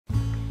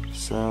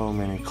So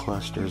many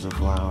clusters of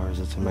flowers,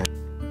 it's amazing.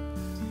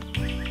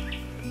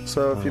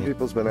 So a few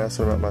people's been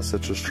asking about my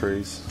citrus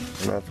trees,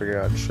 and I figured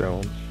I'd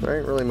show them. There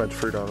ain't really much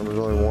fruit on them, there's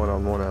only one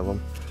on one of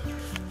them.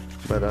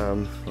 But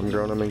I'm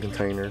growing them in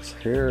containers.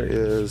 Here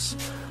is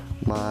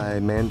my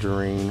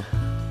Mandarin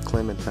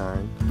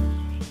Clementine,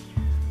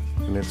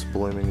 and it's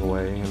blooming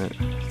away, and it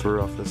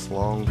threw off this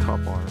long top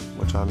arm,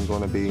 which I'm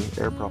going to be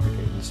air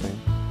propagating soon.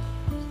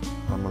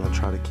 I'm going to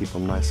try to keep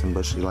them nice and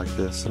bushy like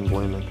this and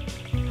blooming.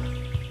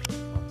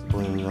 Lots of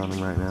blooms on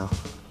them right now.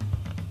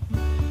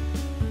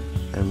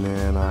 And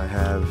then I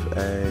have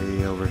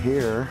over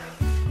here,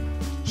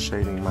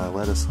 shading my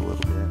lettuce a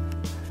little bit,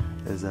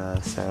 is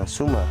a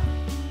Satsuma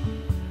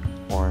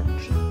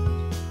orange.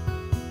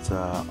 It's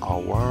a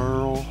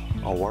Owari,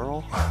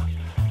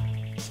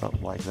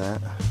 something like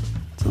that.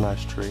 It's a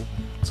nice tree.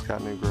 It's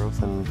got new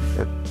growth and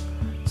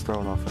it's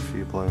thrown off a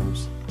few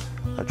blooms.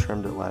 I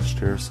trimmed it last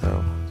year,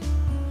 so.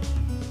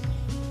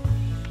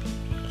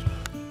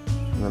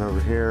 And then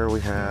over here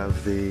we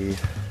have the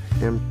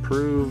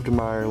Improved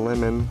Meyer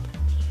lemon.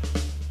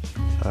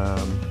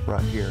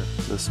 Right here,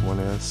 this one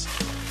is,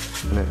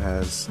 and it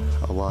has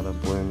a lot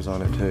of blooms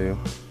on it too.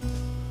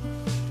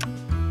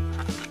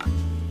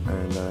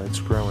 And it's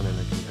growing in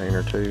a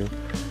container too.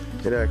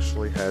 It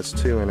actually has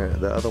two in it.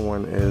 The other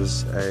one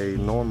is a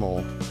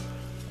normal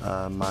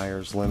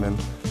Meyer's lemon,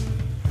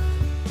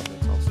 and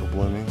it's also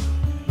blooming.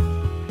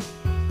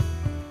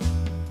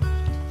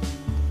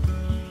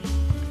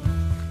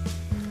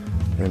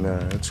 And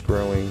it's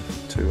growing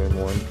 2 in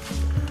 1.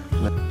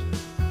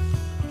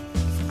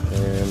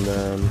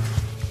 And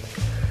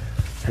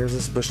here's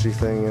this bushy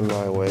thing in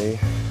my way.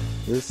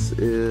 This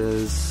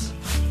is,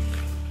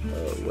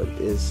 what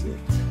is it?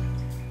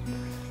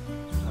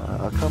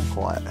 A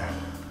kumquat.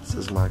 This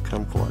is my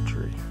kumquat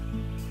tree.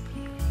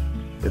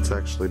 It's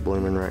actually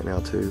blooming right now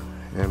too.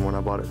 And when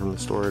I bought it from the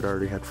store, it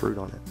already had fruit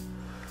on it.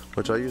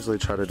 Which I usually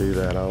try to do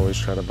that. I always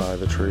try to buy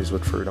the trees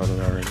with fruit on it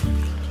already.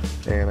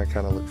 And I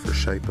kind of look for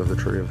shape of the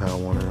tree of how I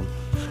want them.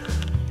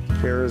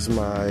 Here is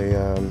my,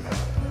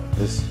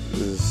 this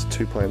is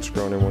 2 plants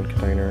grown in 1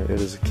 container.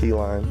 It is key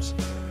limes,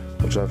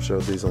 which I've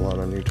showed these a lot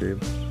on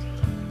YouTube.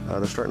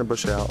 They're starting to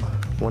bush out.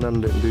 One of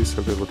them didn't do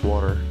so good with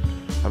water.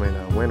 I mean,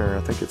 winter.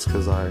 I think it's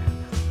because I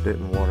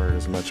didn't water it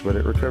as much, but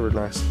it recovered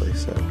nicely.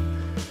 So,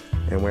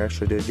 and we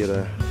actually did get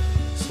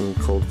some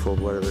cold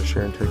weather this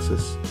year in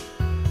Texas.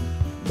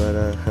 But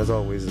as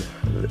always,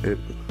 it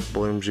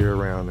blooms year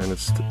round, and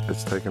it's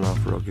taken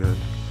off real good.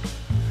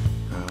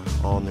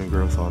 All new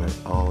growth on it.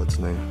 All it's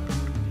new.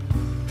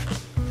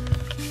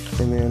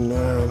 And then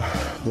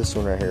this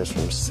one right here is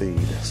from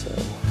seed, so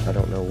I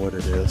don't know what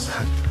it is.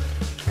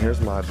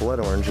 Here's my blood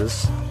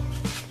oranges,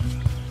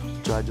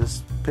 which I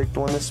just picked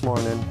one this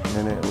morning,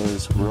 and it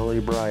was really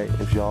bright.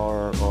 If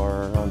y'all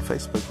are on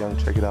Facebook, y'all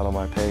can check it out on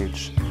my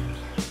page.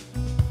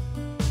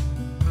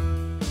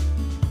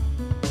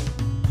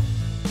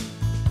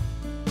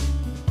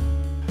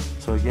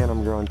 So again,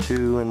 I'm growing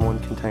 2 in 1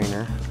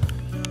 container,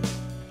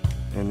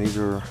 and these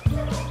are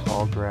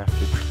all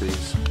grafted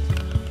trees,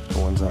 the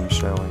ones I'm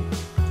showing.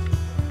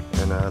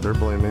 And they're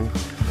blooming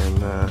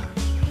and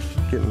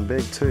getting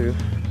big too.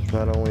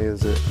 Not only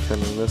is it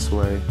coming this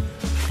way,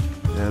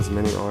 it has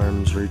many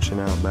arms reaching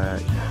out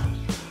back.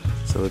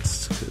 So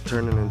it's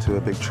turning into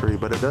a big tree,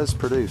 but it does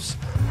produce.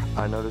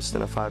 I noticed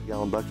in a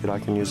 5-gallon bucket I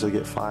can usually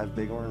get 5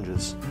 big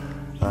oranges.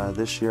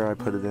 This year I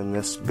put it in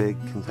this big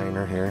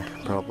container here,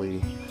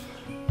 probably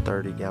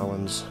 30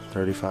 gallons,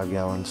 35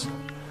 gallons,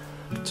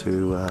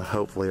 to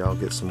hopefully I'll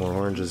get some more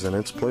oranges. And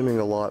it's blooming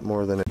a lot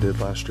more than it did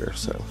last year,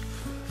 so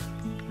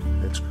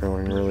it's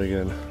growing really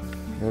good.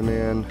 And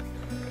then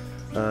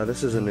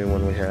this is a new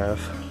one we have.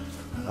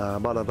 I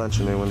bought a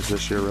bunch of new ones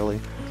this year, really.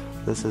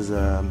 This is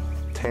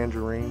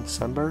Tangerine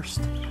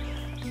Sunburst,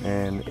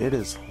 and it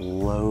is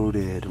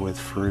loaded with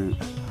fruit.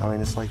 I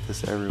mean, it's like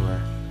this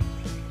everywhere.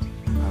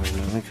 I mean,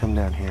 let me come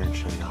down here and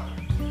show y'all.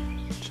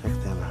 Check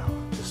them out.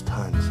 Just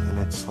tons, and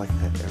it's like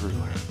that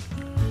everywhere.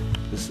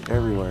 Just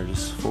everywhere,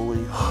 just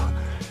fully.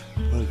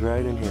 Look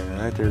right in here.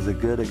 Right there's a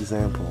good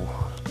example.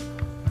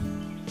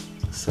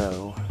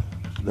 So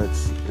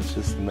it's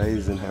just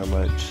amazing how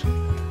much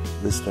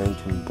this thing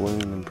can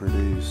bloom and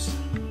produce.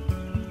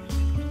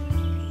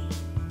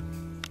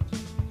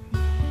 I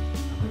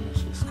mean,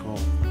 it's just cool.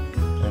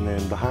 And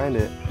then behind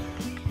it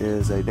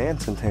is a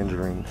Dancy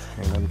Tangerine,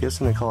 and I'm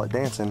guessing they call it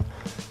dancing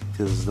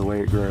because of the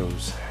way it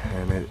grows,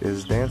 and it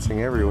is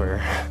dancing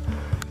everywhere.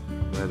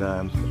 But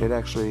it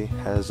actually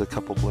has a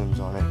couple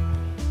blooms on it.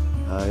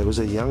 It was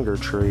a younger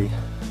tree.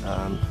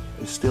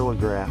 It's still a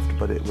graft,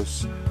 but it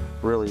was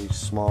really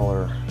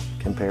smaller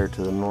compared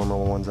to the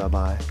normal ones I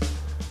buy.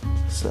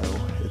 So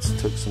it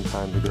took some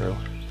time to grow.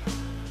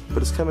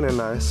 But it's coming in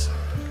nice.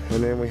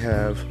 And then we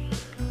have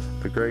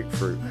the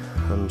grapefruit.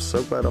 I'm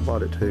so glad I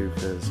bought it too,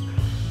 because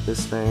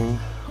this thing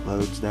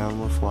loads down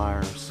with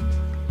flowers.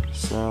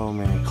 So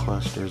many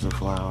clusters of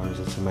flowers,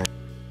 it's amazing.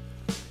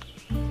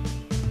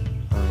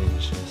 I mean,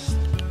 it's just,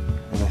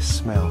 and they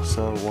smell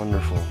so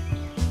wonderful.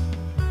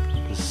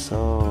 Just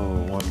so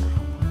wonderful.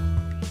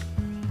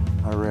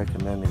 I I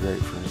recommend the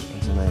grapefruit.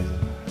 It's amazing.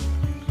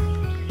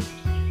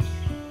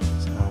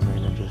 So I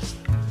mean, it just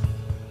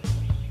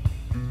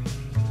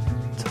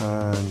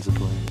tons of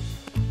blooms,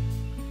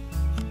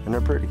 and they're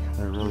pretty.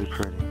 They're really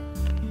pretty.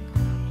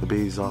 The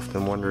bees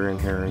often wander in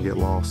here and get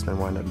lost and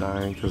wind up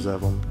dying because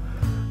of them.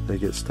 They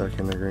get stuck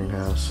in the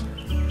greenhouse,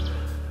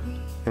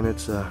 and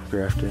it's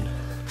grafted.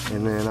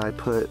 And then I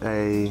put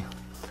a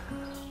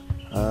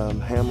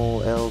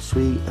Hamlin L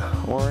sweet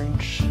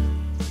orange,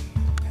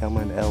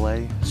 Hamlin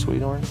LA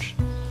sweet orange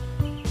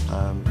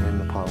in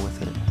the pot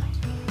with it.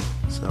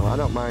 So I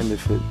don't mind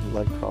if it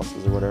like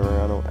crosses or whatever.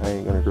 I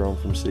ain't gonna grow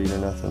them from seed or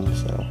nothing.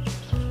 So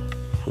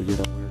if we get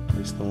a weird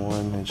tasting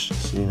one, it's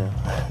just, you know,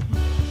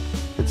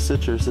 it's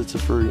citrus, it's a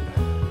fruit,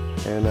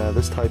 and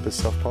this type is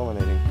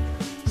self-pollinating.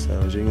 So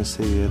as you can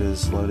see, it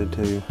is loaded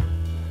too.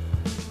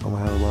 I'm gonna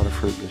have a lot of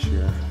fruit this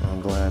year.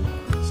 I'm glad.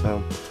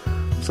 So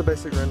it's a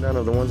basic rundown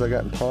of the ones I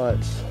got in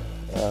pots.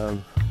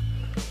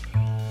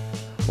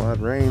 Wide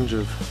range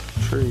of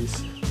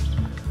trees.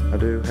 I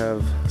do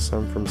have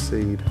some from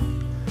seed,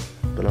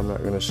 but I'm not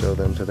going to show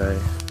them today.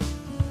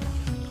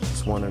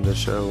 Just wanted to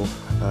show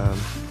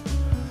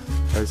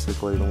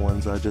basically the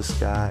ones I just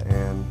got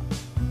and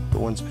the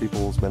ones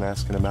people's been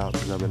asking about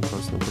because I've been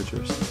posting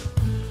pictures.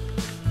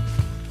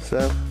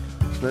 So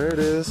there it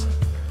is,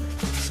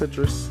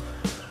 citrus.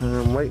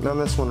 I'm waiting on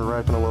this one to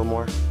ripen a little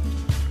more.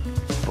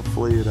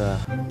 Hopefully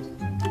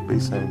it be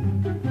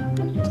soon.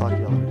 Talk to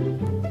y'all later.